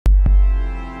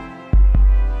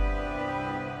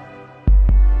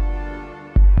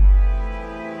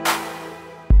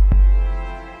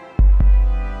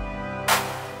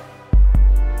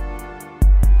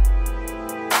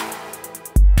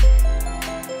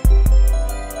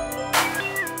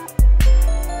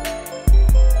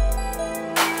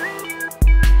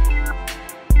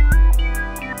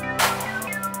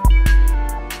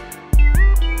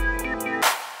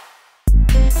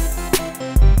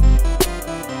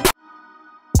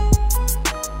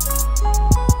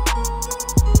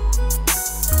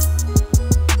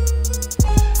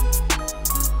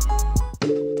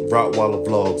Rottweiler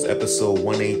Vlogs, episode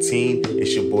 118.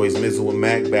 It's your boys Mizzo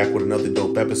Mack back with another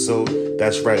dope episode.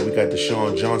 That's right, we got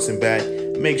DaShaun Johnson back.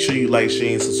 Make sure you like,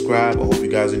 share, and subscribe. I hope you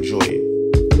guys enjoy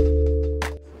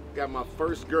it. Got my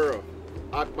first girl,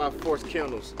 Occupy Force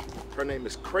Kennels. Her name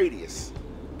is Rottie.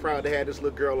 Proud to have this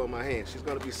little girl on my hand. She's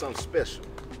gonna be something special.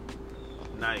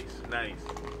 Nice.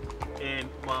 And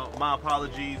my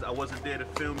apologies, I wasn't there to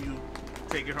film you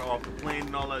taking her off the plane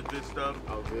and all that good stuff.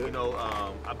 All good. You know,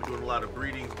 I've been doing a lot of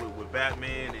breedings with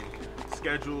Batman, and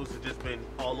schedules have just been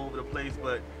all over the place,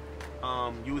 but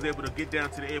you was able to get down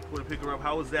to the airport and pick her up.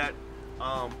 How was that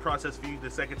process for you the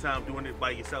second time doing it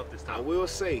by yourself this time? I will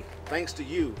say, thanks to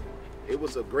you, it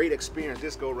was a great experience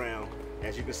this go round.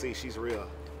 As you can see, she's real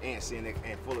antsy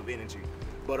and full of energy.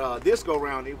 But this go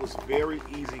round, it was very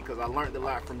easy because I learned a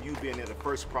lot from you being in the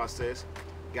first process.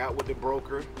 Got with the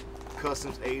broker,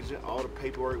 customs agent, all the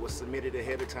paperwork was submitted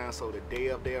ahead of time, so the day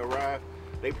of they arrived,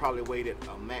 they probably waited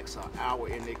a max an hour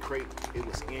in their crate. It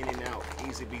was in and out,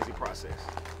 easy peasy process.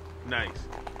 Nice.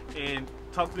 And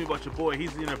talk to me about your boy.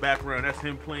 He's in the background. That's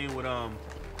him playing with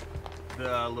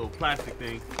the little plastic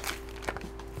thing.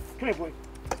 Come here, boy.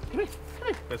 Come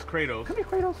here. That's Kratos. Come here,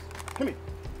 Kratos. Come here.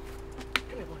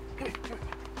 Come here, boy. Come here.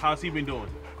 How's he been doing?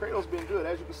 Kratos been good.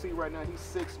 As you can see right now, he's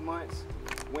 6 months,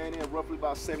 weighing in roughly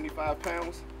about 75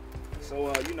 pounds.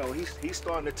 So, you know, he's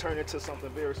starting to turn into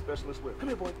something very special as well. Come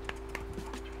here, boy.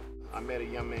 I met a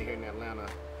young man here in Atlanta.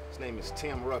 His name is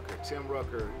Tim Rucker. Tim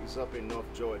Rucker, he's up in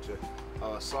North Georgia.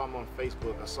 Saw him on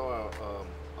Facebook. I saw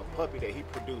a puppy that he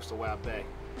produced a while back.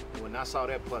 And when I saw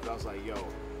that puppy, I was like, yo,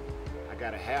 I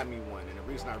gotta have me one. And the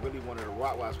reason I really wanted a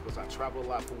Rottweiler is because I travel a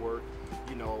lot for work.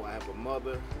 You know, I have a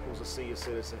mother who's a senior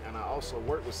citizen, and I also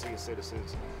work with senior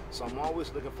citizens. So I'm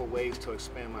always looking for ways to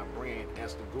expand my brand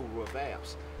as the guru of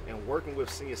apps. And working with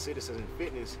senior citizens in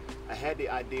fitness, I had the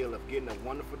idea of getting a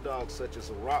wonderful dog such as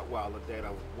a Rottweiler that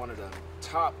are one of the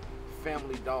top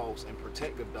family dogs and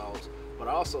protective dogs. But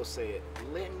I also said,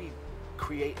 let me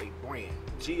create a brand,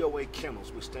 GOA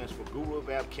Kennels, which stands for Guru of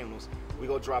App Kennels. We're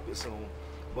gonna drop it soon.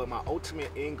 But my ultimate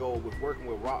end goal with working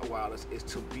with Rottweilers is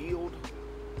to build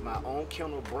my own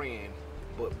kennel brand,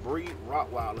 but breed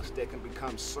Rottweilers that can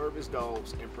become service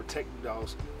dogs and protective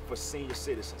dogs for senior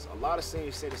citizens. A lot of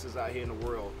senior citizens out here in the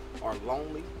world are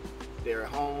lonely, they're at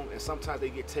home, and sometimes they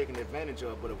get taken advantage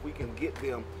of. But if we can get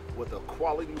them with a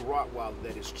quality Rottweiler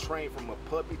that is trained from a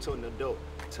puppy to an adult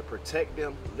to protect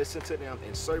them, listen to them,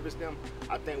 and service them,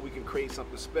 I think we can create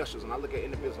something special. And I look at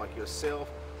individuals like yourself,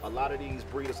 a lot of these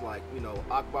breeders like, you know,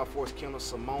 Occupy Force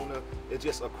Kennels, Simona, it's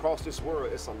just across this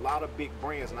world, it's a lot of big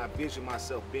brands, and I vision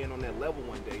myself being on that level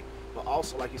one day. But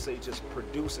also, like you say, just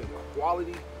producing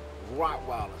quality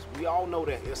Rottweilers. We all know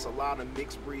that it's a lot of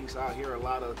mixed breeds out here, a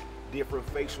lot of different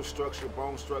facial structure,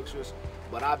 bone structures,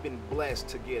 but I've been blessed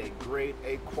to get a grade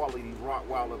A quality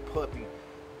Rottweiler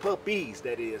puppies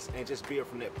that is, and just build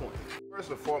from that point.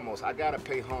 First and foremost, I gotta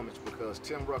pay homage because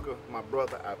Tim Rucker, my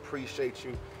brother, I appreciate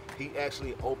you. He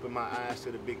actually opened my eyes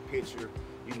to the big picture.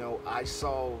 You know, I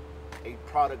saw a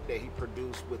product that he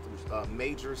produced with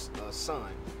Major's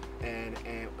son, and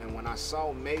when I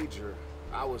saw Major,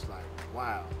 I was like,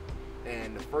 wow.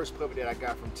 And the first puppy that I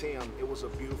got from Tim, it was a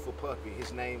beautiful puppy.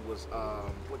 His name was,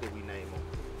 what did we name him?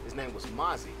 His name was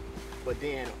Mozzie. But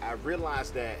then I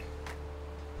realized that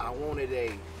I wanted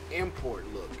a import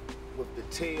look with the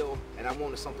tail, and I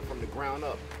wanted something from the ground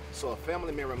up. So a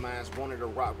family member of mine wanted a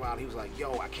Rottweiler. He was like,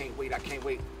 yo, I can't wait.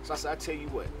 So I said, I tell you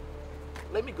what,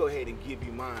 let me go ahead and give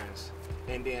you mine,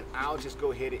 and then I'll just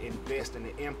go ahead and invest in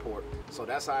the import. So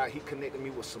that's how he connected me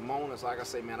with Simona. It's like I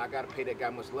say, man, I gotta pay that guy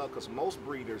much love, because most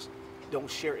breeders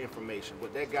don't share information.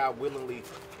 But that guy willingly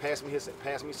passed me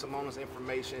Simona's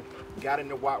information, got in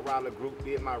the Rottweiler group,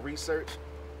 did my research,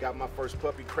 got my first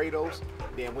puppy, Kratos,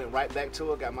 then went right back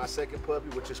to her, got my second puppy,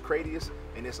 which is Rottie,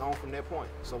 and it's on from that point.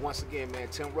 So once again, man,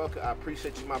 Tim Rucker, I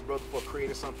appreciate you, my brother, for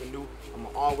creating something new. I'm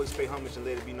gonna always pay homage and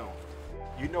let it be known.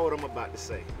 You know what I'm about to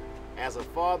say. As a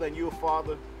father, and you're a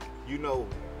father, you know,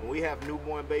 when we have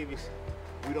newborn babies,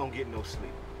 we don't get no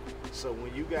sleep. So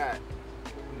when you got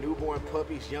newborn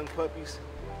puppies, young puppies,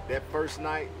 that first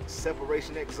night,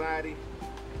 separation anxiety,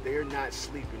 they're not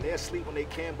sleeping. They're asleep when they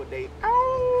can, but they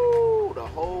the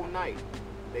whole night.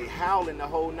 They howling the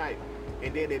whole night.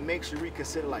 And then it makes you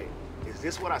reconsider, like, is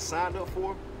this what I signed up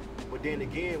for? But then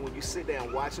again, when you sit there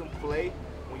and watch them play,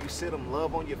 when you sit them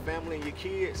love on your family and your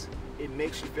kids, it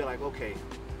makes you feel like, okay,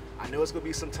 I know it's gonna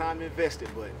be some time invested,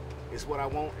 but it's what I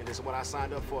want and it's what I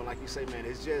signed up for. And like you say, man,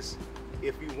 it's just,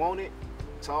 if you want it,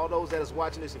 to all those that is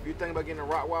watching this, if you're thinking about getting a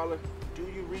Rottweiler, do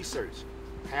your research.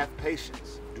 Have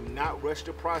patience. Do not rush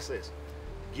the process.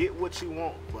 Get what you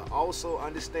want, but also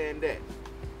understand that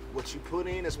What you put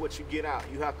in is what you get out.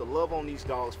 You have to love on these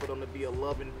dogs for them to be a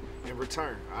loving in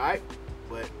return, all right?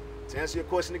 But to answer your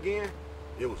question again,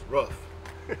 it was rough.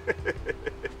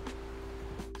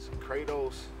 So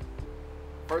Kratos,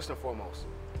 first and foremost,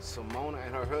 Simona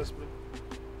and her husband,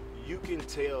 you can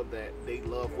tell that they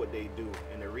love what they do.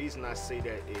 And the reason I say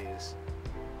that is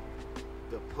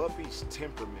the puppy's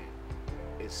temperament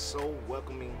is so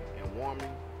welcoming and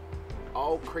warming.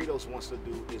 All Kratos wants to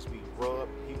do is be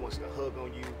rubbed. He wants to hug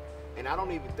on you. And I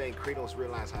don't even think Kratos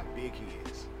realizes how big he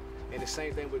is. And the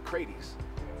same thing with Kratos.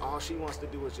 All she wants to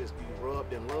do is just be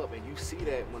rubbed and loved. And you see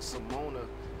that when Simona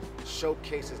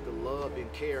showcases the love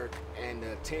and care and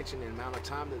the attention and amount of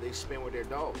time that they spend with their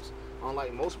dogs.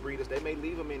 Unlike most breeders, they may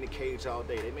leave them in the cage all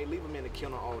day. They may leave them in the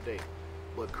kennel all day.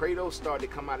 But Kratos started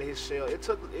to come out of his shell. It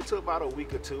took about a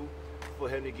week or two for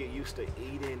him to get used to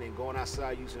eating and going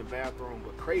outside using the bathroom.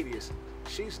 But Kratos,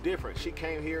 she's different. She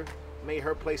came here, made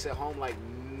her place at home like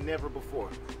never before.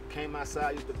 Came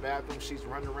outside, used the bathroom. She's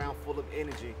running around full of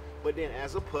energy. But then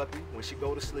as a puppy, when she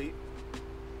go to sleep,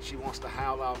 she wants to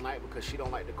howl all night because she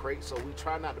don't like the crate. So we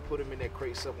try not to put them in that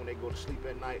crate stuff when they go to sleep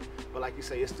at night. But like you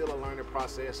say, it's still a learning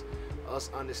process. Us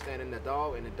understanding the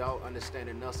dog and the dog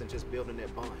understanding us and just building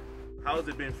that bond. How has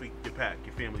it been for your pack,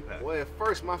 your family pack? Well, at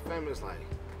first my family was like,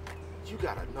 you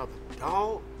got another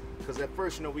dog? Because at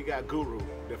first, you know, we got Guru,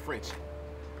 the Frenchie.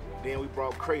 Then we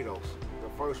brought Kratos, the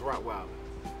first Rottweiler.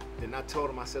 Then I told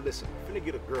him, I said, listen, I'm finna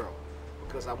get a girl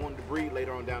because I wanted to breed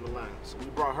later on down the line. So we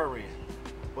brought her in.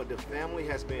 But the family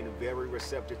has been very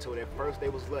receptive to it. At first, they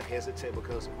was a little hesitant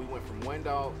because we went from 1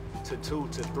 dog to 2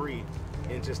 to 3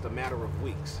 in just a matter of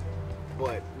weeks.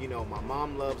 But, you know, my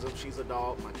mom loves them. She's a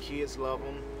dog. My kids love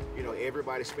them. You know,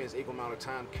 everybody spends equal amount of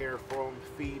time caring for them,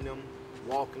 feeding them,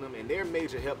 walking them. And they're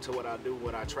major help to what I do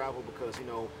when I travel because, you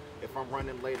know, if I'm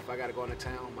running late, if I got to go into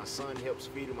town, my son helps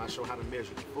feed them. I show how to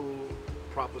measure the food,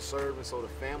 proper serving. So the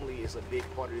family is a big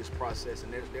part of this process,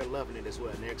 and they're loving it as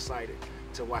well. And they're excited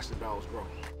to watch the dogs grow.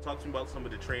 Talk to me about some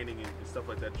of the training and stuff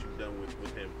like that you've done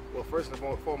with him. Well, first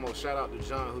and foremost, shout out to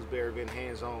John, who's been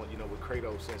hands-on, you know, with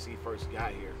Kratos since he first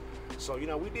got here. So, you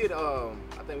know, we did, I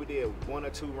think we did 1 or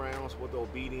 2 rounds with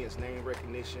obedience, name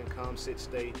recognition, come, sit,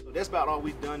 stay. That's about all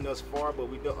we've done thus far, but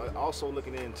we also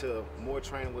looking into more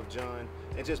training with John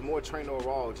and just more training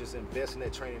overall, just investing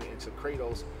that training into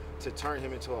Kratos to turn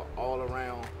him into an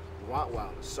all-around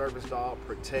Rottweiler, service dog,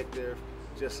 protector,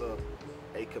 just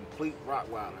a complete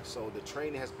Rottweiler. So the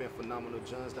training has been phenomenal.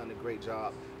 John's done a great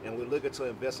job, and we're looking to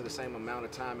invest in the same amount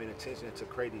of time and attention into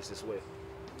Kratos as well.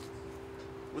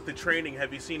 With the training,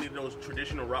 have you seen any of those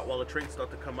traditional Rottweiler traits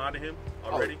start to come out of him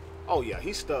already? Oh yeah,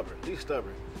 he's stubborn. He's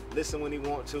stubborn. Listen when he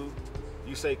want to.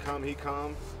 You say come, he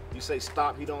come. You say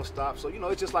stop, he don't stop. So, you know,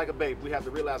 it's just like a baby. We have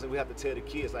to realize that we have to tell the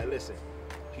kids, like, listen,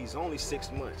 he's only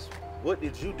 6 months. What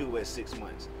did you do at 6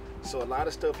 months? So a lot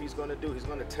of stuff he's gonna do, he's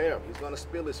gonna tear up, he's gonna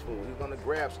spill his food, he's gonna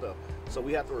grab stuff. So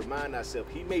we have to remind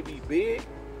ourselves, he may be big,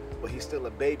 but he's still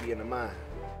a baby in the mind.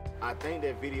 I think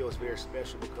that video is very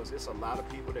special because it's a lot of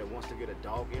people that wants to get a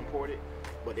dog imported,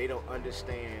 but they don't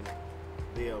understand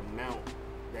the amount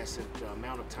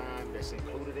of time that's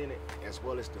included in it, as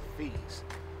well as the fees.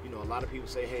 You know, a lot of people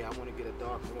say, hey, I want to get a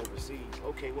dog from overseas.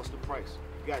 Okay, what's the price?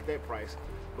 You got that price,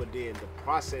 but then the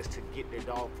process to get their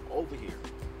dog over here,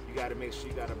 you got to make sure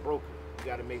you got a broker. You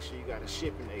got to make sure you got a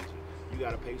shipping agent. You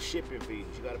got to pay shipping fees.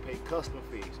 You got to pay custom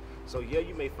fees. So yeah,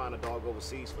 you may find a dog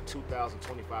overseas for $2,000,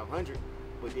 $2,500,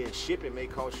 but then shipping may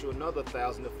cost you another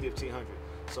 $1,000 to $1,500.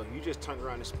 So you just turn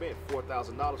around and spend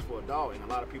 $4,000 for a dog, and a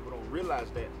lot of people don't realize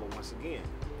that. But once again,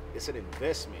 it's an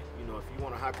investment. You know, if you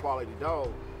want a high quality dog,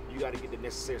 you got to get the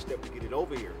necessary step to get it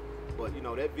over here. But you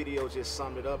know, that video just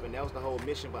summed it up, and that was the whole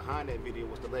mission behind that video,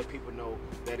 was to let people know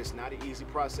that it's not an easy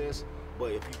process.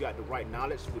 But if you got the right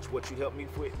knowledge, which what you helped me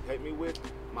with,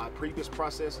 my previous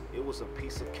process, it was a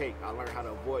piece of cake. I learned how to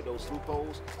avoid those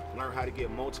loopholes, learned how to get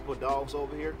multiple dogs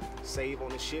over here, save on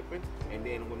the shipping, and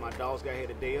then when my dogs got here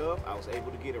the day of, I was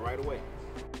able to get it right away.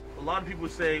 A lot of people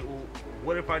say, well,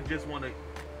 what if I just want to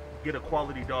get a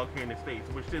quality dog here in the States?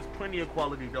 Which there's plenty of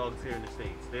quality dogs here in the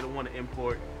States. They don't want to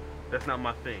import. That's not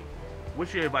my thing.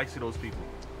 What's your advice to those people?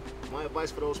 My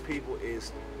advice for those people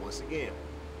is, once again,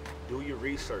 do your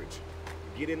research.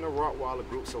 Get in the Rottweiler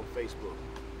groups on Facebook.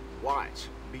 Watch.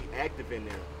 Be active in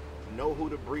them. Know who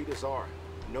the breeders are.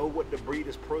 Know what the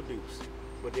breeders produce.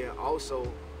 But then also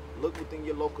look within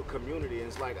your local community. And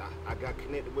it's like I got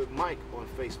connected with Mike on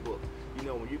Facebook. You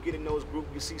know, when you get in those groups,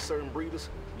 you see certain breeders,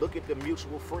 look at the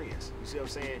mutual friends. You see what I'm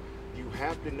saying? You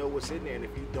have to know what's in there. And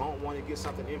if you don't want to get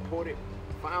something imported,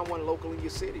 find one local in your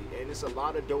city. And it's a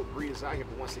lot of dope breeders out here,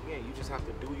 but once again, you just have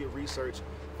to do your research,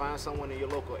 find someone in your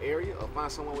local area, or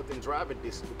find someone within driving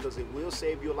distance, because it will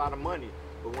save you a lot of money.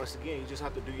 But once again, you just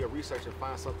have to do your research and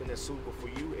find something that's suitable for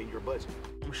you and your budget.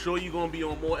 I'm sure you're going to be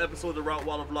on more episodes of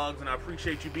Rottweiler Vlogs, and I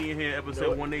appreciate you being here,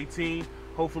 episode 118.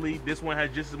 Hopefully this one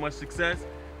has just as much success,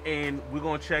 and we're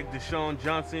going to check DaShaun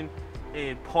Johnson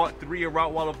in part 3 of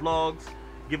Rottweiler Vlogs,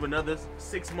 give another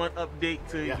 6-month update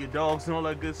to your dogs and all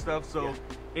that good stuff. So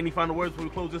any final words before we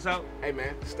close this out? Hey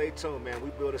man, stay tuned, man. We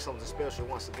building something special.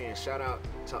 Once again, shout out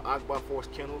to Akbar Force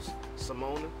Kennels,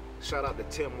 Simona. Shout out to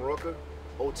Tim Rucker,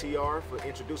 OTR, for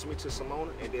introducing me to Simona.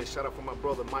 And then shout out for my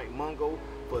brother Mike Mungo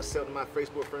for accepting my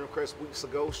Facebook friend request weeks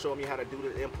ago, showing me how to do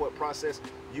the import process.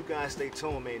 You guys stay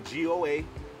tuned, man. GOA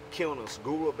Kennels,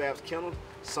 Guru of Babs Kennels,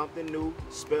 something new,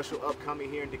 special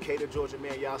upcoming here in Decatur, Georgia,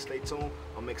 man. Y'all stay tuned.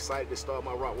 I'm excited to start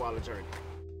my Rottweiler journey.